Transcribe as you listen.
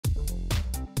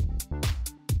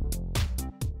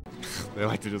They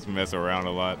like to just mess around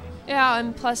a lot. Yeah,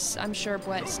 and plus I'm sure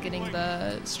Bwett's getting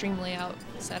the stream layout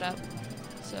set up,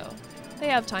 so they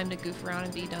have time to goof around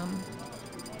and be dumb.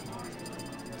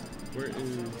 Where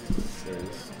is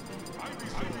Seth?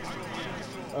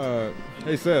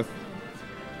 Hey Seth.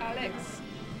 Alex.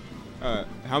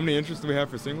 How many entries do we have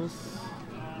for singles?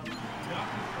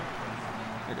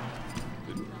 Okay.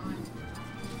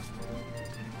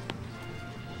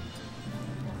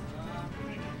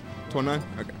 29?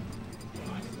 Okay.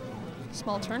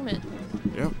 Small tournament.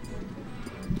 Yep.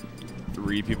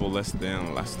 3 people less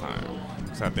than last time.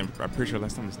 So I'm pretty sure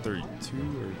last time was 32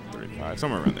 or 35,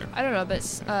 somewhere around there. I don't know, but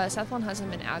Cephalon hasn't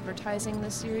been advertising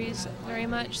this series very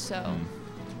much, so.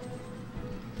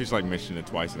 He just like mentioned it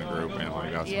twice in the group, and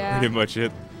like that's Yeah. pretty much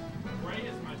it.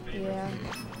 Yeah.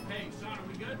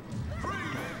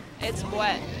 It's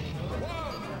wet.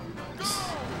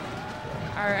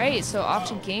 All right, so off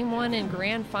to game 1 in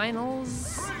grand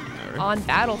finals on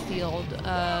Battlefield.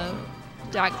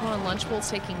 Dakpo and Lunchables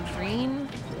taking green.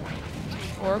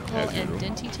 Oracle and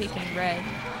Denti taking red.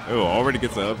 Oh, already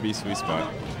gets an up B sweet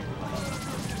spot.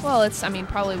 Well, it's, I mean,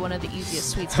 probably one of the easiest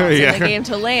sweet spots in the game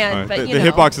to land, but you know.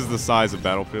 The hitbox is the size of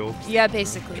Battlefield. Yeah,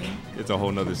 basically. It's a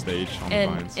whole nother stage on the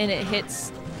vines. And it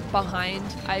hits behind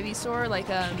Ivysaur. Like,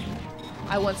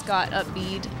 I once got up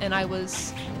B'd, and I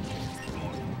was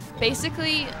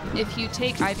basically, if you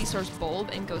take Ivysaur's bulb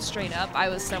and go straight up, I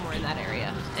was somewhere in that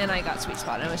area, and I got sweet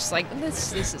spot. And I was just like,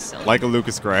 this is silly. Like a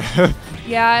Lucas grab.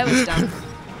 Yeah, I was dumb.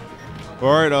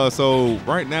 All right, so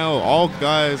right now, all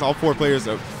 4 players.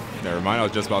 Never mind, I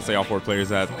was just about to say all 4 players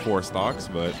had 4 stocks,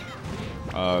 but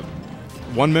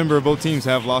one member of both teams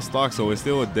have lost stocks, so it's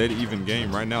still a dead even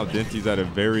game. Right now, Denti's at a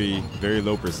very, very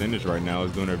low percentage right now.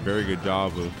 He's doing a very good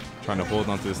job of trying to hold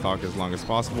onto his stock as long as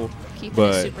possible. Keeping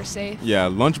it super safe. Yeah,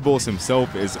 Lunchables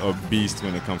himself is a beast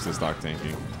when it comes to stock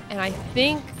tanking. And I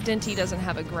think Denti doesn't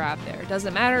have a grab there.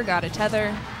 Doesn't matter, got a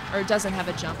tether, or doesn't have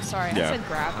a jump. Sorry, Yeah. I said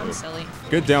grab, I'm silly.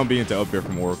 Good down B into up air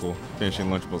from Oracle, finishing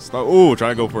Lunchables stock. Oh,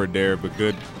 trying to go for a dare, but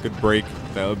good break.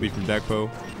 That would be from Dakpo.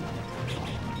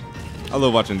 I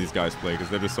love watching these guys play because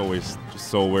they're just always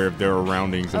so aware of their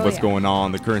surroundings and what's going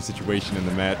on, the current situation in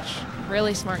the match.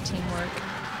 Really smart teamwork.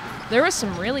 There was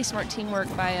some really smart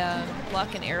teamwork by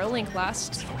Luck and Aerolink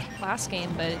last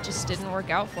game, but it just didn't work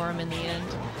out for him in the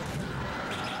end.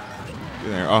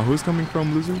 Who's coming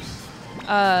from losers?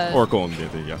 Oracle and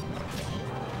Denti, yeah.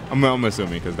 I'm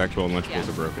assuming because Dakpo and Lunchables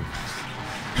are broken.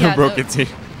 Yeah, broken team.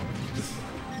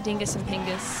 Dingus and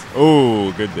Pingus.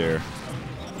 Oh, good there.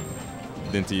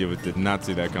 Denti did not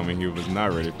see that coming. He was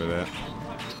not ready for that.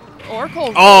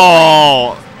 Oracle.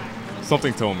 Oh!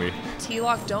 Something told me.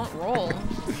 T-Lock don't roll.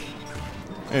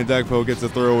 And Dakpo gets a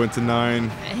throw into 9.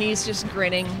 And he's just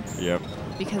grinning. Yep.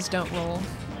 Because don't roll.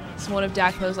 It's one of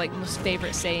Dakpo's like most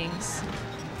favorite sayings.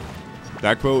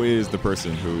 Dakpo is the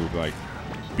person who like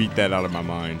beat that out of my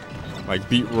mind. Like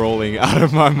beat rolling out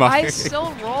of my mind. I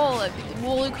still roll.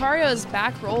 Well, Lucario's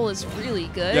back roll is really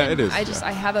good. Yeah, it is.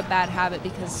 I have a bad habit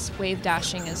because wave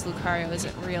dashing as Lucario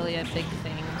isn't really a big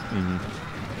thing.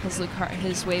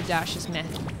 His wave dash is meh.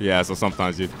 Yeah, so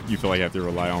sometimes you feel like you have to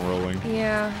rely on rolling.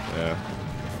 Yeah. Yeah.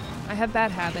 I have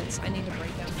bad habits. I need to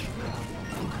break them.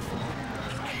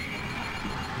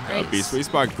 B sweet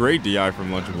spot, great DI from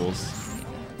Lunchables.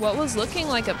 What was looking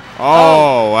like a...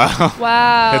 Oh, wow.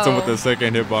 Wow. Hits him with the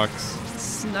second hitbox.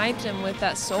 Sniped him with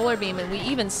that solar beam, and we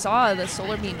even saw the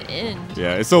solar beam end.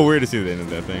 Yeah, it's so weird to see the end of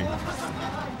that thing.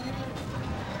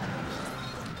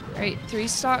 All right, 3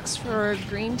 stocks for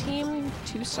green team,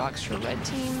 2 stocks for red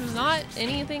team. Not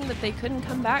anything that they couldn't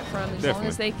come back from as long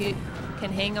as they can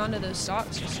hang on to those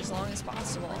stocks just as long as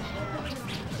possible.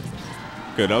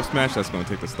 Good up smash. That's going to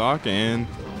take the stock, and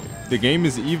the game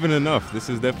is even enough. This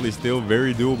is definitely still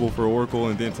very doable for Oracle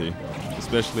and Denti,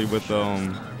 especially with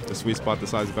the sweet spot the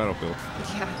size of Battlefield.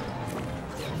 Yeah.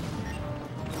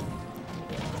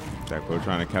 Dakpo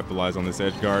trying to capitalize on this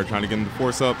edge guard, trying to get him to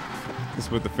force up.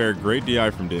 This with the fair, great DI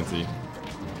from Denti.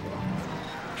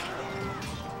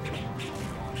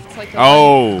 It's like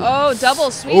oh,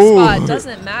 double sweet spot.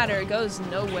 Doesn't matter. It goes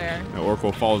nowhere. Now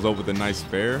Oracle follows up with a nice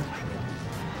fair.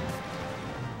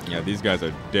 Yeah, these guys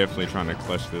are definitely trying to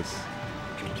clutch this.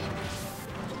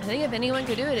 I think if anyone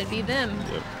could do it, it'd be them.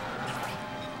 Yep.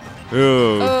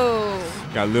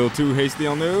 Oh. Got a little too hasty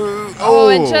on there. Oh,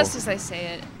 and just as I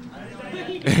say it.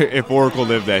 If Oracle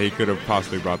lived that, he could have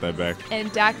possibly brought that back.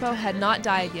 And Dakpo had not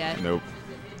died yet. Nope.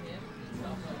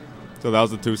 So that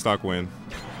was a 2-stock win.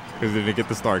 Because they didn't get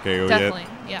the star KO Definitely.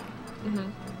 yet. Yeah.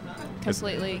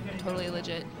 Completely, totally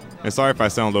legit. And sorry if I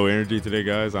sound low energy today,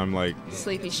 guys. I'm like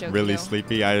sleepy Shokio. Really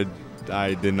sleepy. I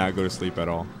did not go to sleep at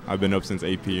all. I've been up since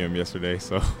 8 p.m. yesterday,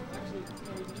 so.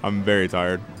 I'm very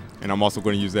tired. And I'm also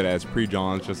going to use that as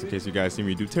pre-Johns just in case you guys see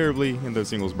me do terribly in the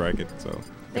singles bracket. So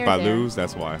if I lose,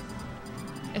 that's why.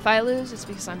 If I lose, it's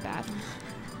because I'm bad.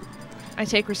 I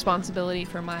take responsibility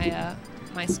for my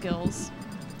my skills.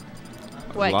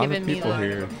 What, giving me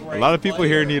the... A lot of people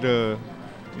here need a,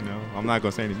 you know, I'm not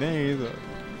going to say any names.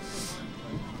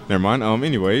 Never mind.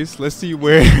 Anyways, let's see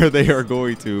where they are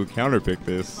going to counterpick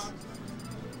this.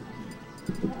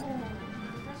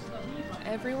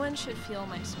 Everyone should feel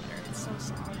my sweater. It's so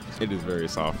soft. It is very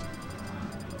soft.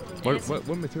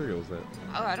 What material is that?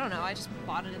 Oh, I don't know. I just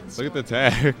bought it in the store. Look at the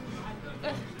tag.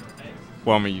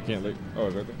 Well, I mean, you can't look. Oh,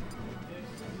 is that there?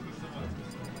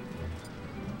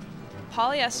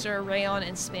 Polyester, rayon,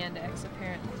 and spandex,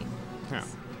 apparently. Yeah.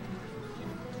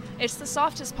 It's the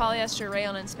softest polyester,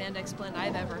 rayon, and spandex blend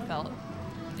I've ever felt.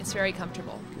 It's very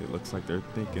comfortable. It looks like they're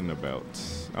thinking about...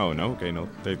 Oh, no. Okay, no.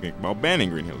 They're thinking about banning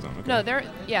Green Hill Zone. Okay. No,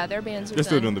 their bans are They're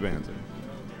still done. doing the bans.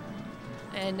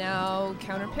 Yeah. And now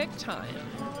counterpick time.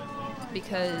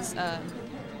 Because the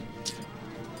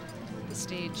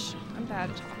stage... I'm bad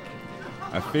at talking.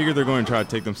 I figure they're going to try to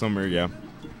take them somewhere, yeah,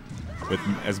 with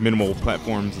as minimal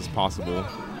platforms as possible,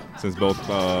 since both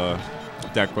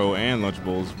Dakpo and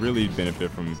Lunchables really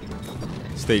benefit from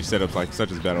stage setups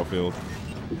such as Battlefield.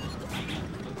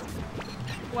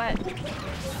 What?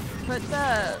 Put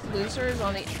the losers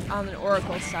on the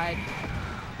Oracle side,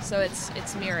 so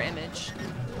it's mirror image.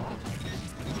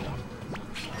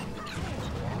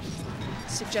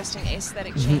 Suggesting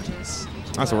aesthetic changes.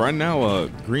 So right now,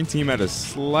 green team at a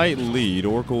slight lead.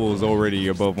 Oracle is already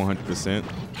above 100%.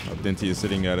 Denti is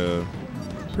sitting at a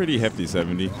pretty hefty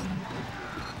 70.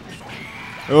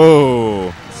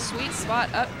 Oh! Sweet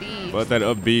spot up B. But that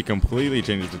up B completely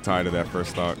changes the tide of that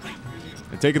first stock.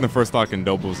 And taking the first stock in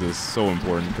doubles is so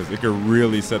important because it can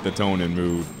really set the tone and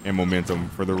mood and momentum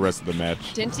for the rest of the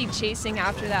match. Denti chasing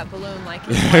after that balloon like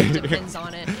his life depends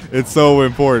on it. It's so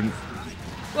important.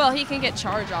 Well, he can get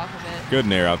charge off of it. Good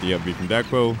nair out the up B from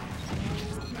Dakpo.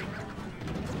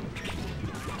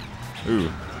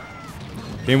 Ooh.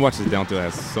 Game Watch's down tilt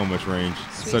has so much range.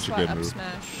 Sweet Such a spot good up move.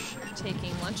 smash,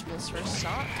 taking Lunchables first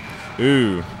stock.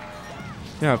 Ooh.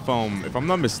 Yeah, if I'm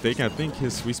not mistaken, I think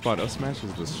his sweet spot up smash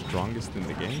is the strongest in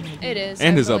the game. It is.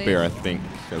 And his up air, I think,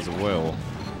 as well.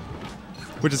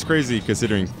 Which is crazy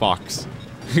considering Fox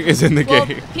is in the game.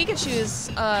 Pikachu is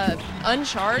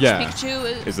uncharged. Yeah,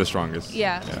 Pikachu is the strongest.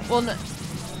 Yeah. Well, no,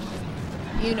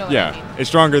 you know what I mean. It's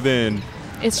stronger than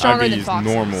Ivy's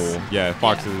Fox's. normal. Yeah,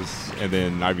 Fox's and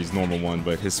then Ivy's normal one,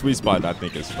 but his sweet spot I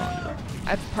think is stronger.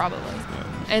 Probably. Yeah.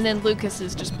 And then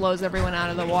Lucas's just blows everyone out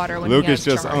of the water when Lucas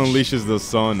he has just charge. unleashes the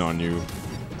sun on you.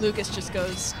 Lucas just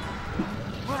goes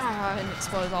and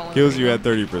explodes all over. Kills you at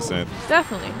 30%.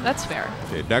 Definitely, that's fair.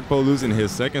 Okay, Dakpo losing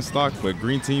his second stock, but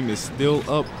green team is still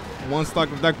up one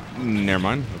stock of Dakpo. Never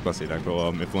mind. I was about to say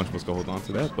Dakpo. If Lunchables go hold on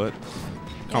to that, but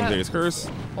commentator's curse.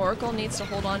 Oracle needs to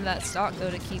hold on to that stock though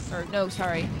to keep. Or no,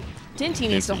 sorry. Denti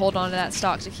needs to hold on to that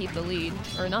stock to keep the lead,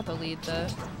 or not the lead,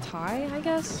 the tie, I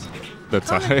guess. The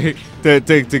tie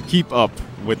to keep up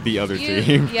with the other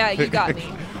team. Yeah, you got me.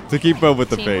 To keep up with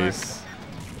the Teamwork. pace.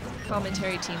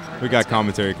 Commentary teamwork. We got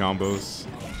commentary combos.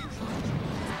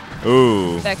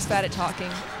 Ooh. Vex bad at talking.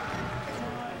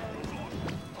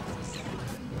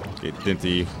 Get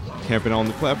Denti camping on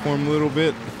the platform a little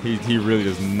bit. He really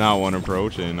does not want to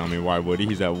approach, and I mean, why would he?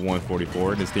 He's at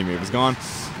 144, and his teammate was gone.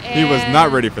 He was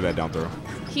not ready for that down throw.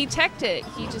 He teched it.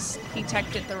 He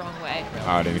teched it the wrong way.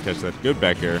 Oh, I didn't catch that. Good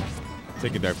back air.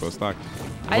 Take it back for a stock.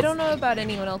 I don't know about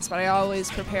anyone else, but I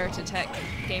always prepare to tech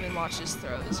Game & Watch's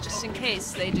throws, just in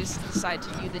case they just decide to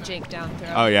do the jank down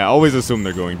throw. Oh, yeah. I always assume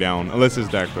they're going down, unless it's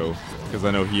Dakpo, because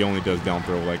I know he only does down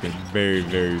throw like in very,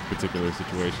 very particular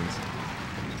situations.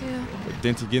 Yeah. But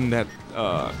Denti getting that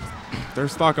third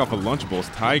stock off of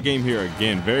Lunchables. Tie game here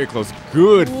again. Very close.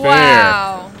 Good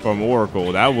fair from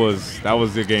Oracle. That was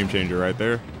the game changer right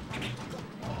there.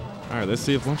 All right, let's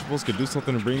see if Lunchables could do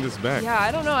something to bring this back. Yeah,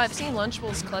 I don't know. I've seen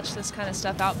Lunchables clutch this kind of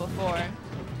stuff out before. I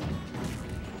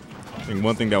think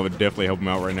one thing that would definitely help him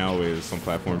out right now is some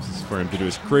platforms for him to do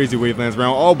his crazy wave lands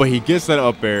round. Oh, but he gets that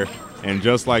up air, and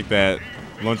just like that,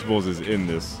 Lunchables is in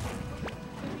this.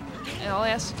 And all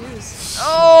he has to do is...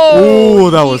 Oh!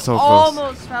 Ooh, that was so close.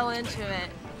 Almost fell into it.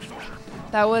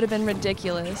 That would have been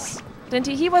ridiculous.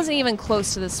 Denti, he wasn't even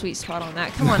close to the sweet spot on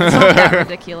that. Come on, it's not that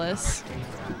ridiculous.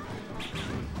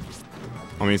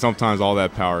 I mean, sometimes all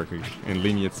that power and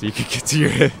leniency could get to your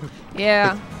head.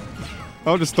 Yeah.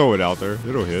 I'll just throw it out there.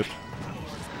 It'll hit.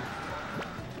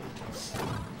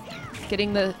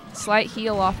 Getting the slight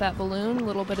heal off that balloon, a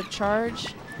little bit of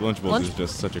charge. Lunchables is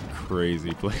just such a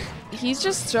crazy play. He's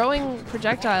just throwing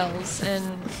projectiles,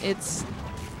 and it's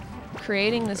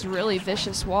creating this really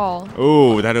vicious wall.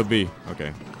 Oh, that'll be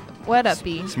okay. What up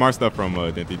B? Smart stuff from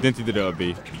Denti. Denti did a up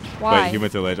B. Why? But he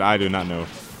went to the ledge. I do not know.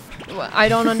 I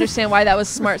don't understand why that was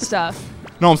smart stuff.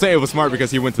 No, I'm saying it was smart because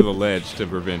he went to the ledge to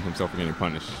prevent himself from getting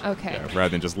punished. Okay. Yeah, rather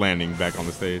than just landing back on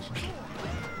the stage.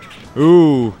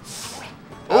 Ooh.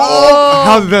 Oh!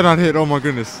 How did that not hit? Oh my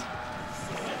goodness.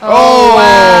 Oh,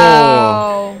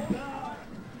 wow.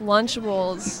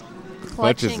 Lunchables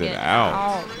Clutches clutching it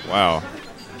out. Wow.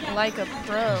 Like a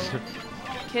pro.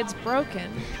 Kid's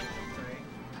broken.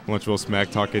 Lunchable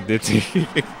smack talking Denti.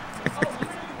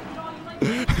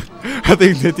 I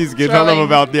think Denti's getting on him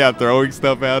about throwing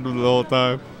stuff at him the whole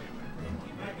time.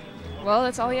 Well,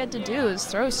 that's all he had to do is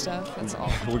throw stuff. That's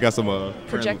all. We got some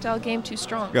projectile game too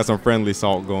strong. Got some friendly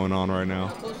salt going on right now.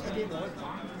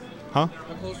 Huh?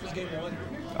 How close was game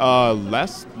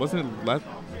 1? Wasn't it less?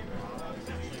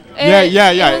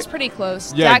 Yeah. It was pretty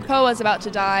close. Yeah. Dakpo was about to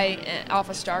die off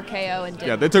a star KO and didn't.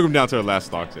 Yeah, they took him down to the last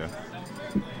stocks, yeah.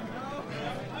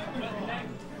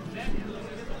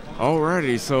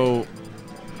 Alrighty, so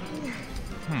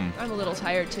I'm a little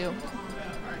tired too.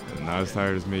 not as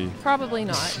tired as me. Probably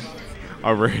not.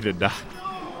 I'm ready to die.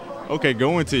 Okay,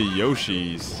 going to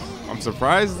Yoshi's. I'm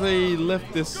surprised they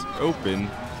left this open.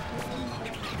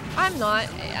 I'm not.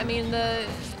 I mean, the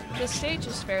stage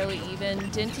is fairly even.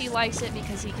 Denti likes it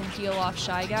because he can heal off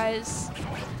Shy Guys,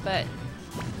 but,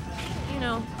 you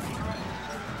know,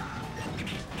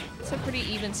 it's a pretty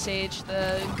even stage.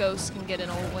 The Ghost can get in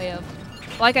a way of,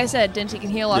 like I said, Denti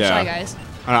can heal off Shy Guys.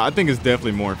 I think it's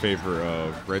definitely more in favor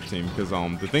of Red Team because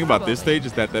the thing about this stage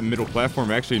is that middle platform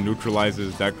actually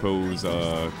neutralizes Dakpo's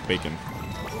bacon.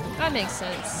 That makes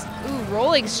sense. Ooh,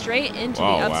 rolling straight into the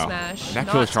up smash. And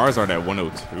that kills Charizard at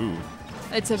 102.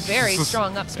 It's a very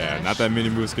strong up smash. Yeah, not that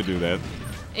many moves could do that.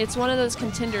 It's one of those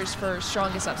contenders for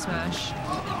strongest up smash.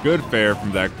 Good fair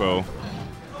from Dakpo.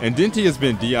 And Denti has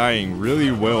been DIing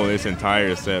really well this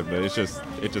entire set, but it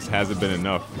just hasn't been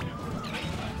enough.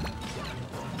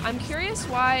 I'm curious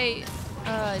why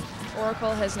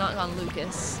Oracle has not gone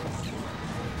Lucas.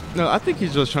 No, I think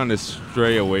he's just trying to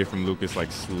stray away from Lucas, like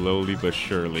slowly but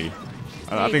surely.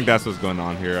 I think that's what's going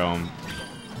on here.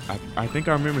 I think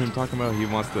I remember him talking about he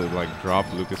wants to like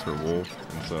drop Lucas for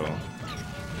Wolf, and so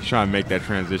he's trying to make that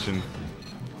transition.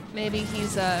 Maybe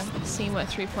he's seeing what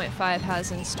 3.5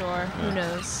 has in store. Yeah. Who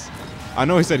knows? I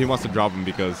know he said he wants to drop him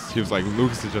because he was like,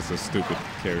 Lucas is just a stupid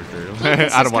character.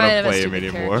 I don't want to play him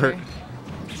anymore. Character.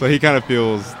 So he kind of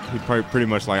feels pretty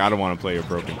much like I don't want to play a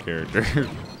broken character.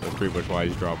 That's pretty much why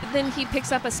he's dropping. Then he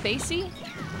picks up a Spacey?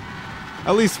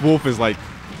 At least Wolf is like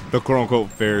the quote-unquote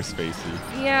fair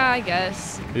Spacey. Yeah, I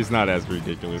guess. He's not as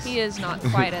ridiculous. He is not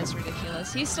quite as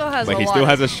ridiculous. He still has but he still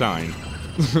has a shine.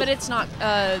 But it's not,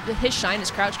 his shine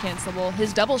is crouch cancelable.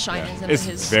 His double shine isn't.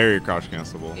 It's very crouch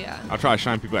cancelable. Yeah. I try to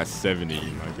shine people at 70,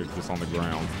 like they're just on the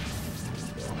ground.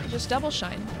 Just double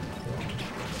shine.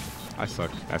 I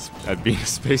suck at being a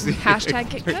Spacey.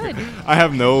 Hashtag get good. I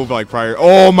have no like prior.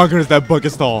 Oh my goodness, that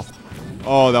bucket stall.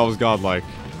 Oh, that was godlike.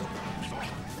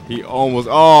 He almost.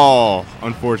 Oh,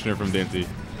 unfortunate from Denti.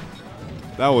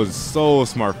 That was so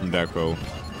smart from Dakpo.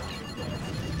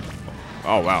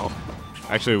 Oh wow.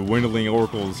 Actually, dwindling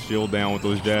Oracle's shield down with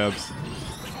those jabs.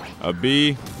 A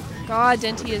B. God,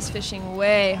 Denti is fishing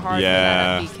way hard for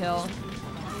that B kill.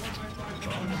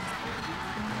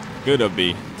 Good up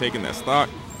B. Taking that stock.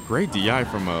 Great DI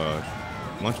from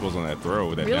Lunchables on that throw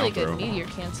with that really down throw. Good meteor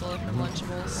cancel from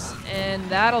Lunchables. And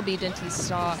that'll be Denti's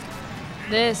stock.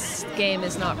 This game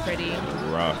is not pretty.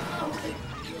 Rough.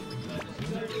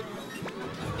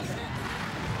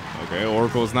 Okay,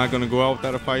 Oracle's not going to go out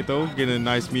without a fight, though. Getting a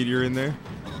nice meteor in there.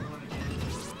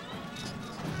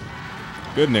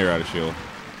 Good nair out of shield.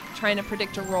 Trying to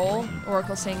predict a roll.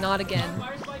 Oracle saying, not again.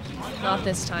 Not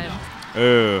this time.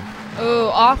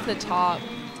 Oh, off the top.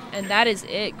 And that is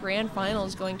it. Grand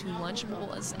Finals going to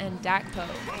Lunchables and Dakpo.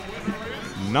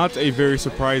 Not a very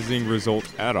surprising result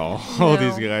at all. No. All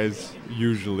these guys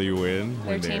usually win.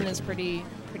 Their team is pretty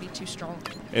too strong.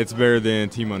 It's better than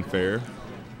Team Unfair,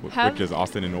 which is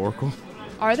Austin and Oracle.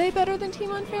 Are they better than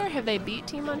Team Unfair? Have they beat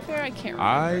Team Unfair? I can't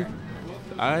remember.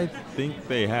 I think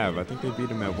they have. I think they beat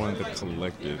them at one of the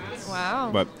collectives. Wow.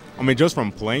 But, I mean, just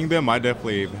from playing them, I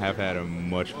definitely have had a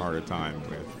much harder time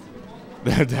with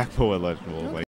Dakpo and Lunchables.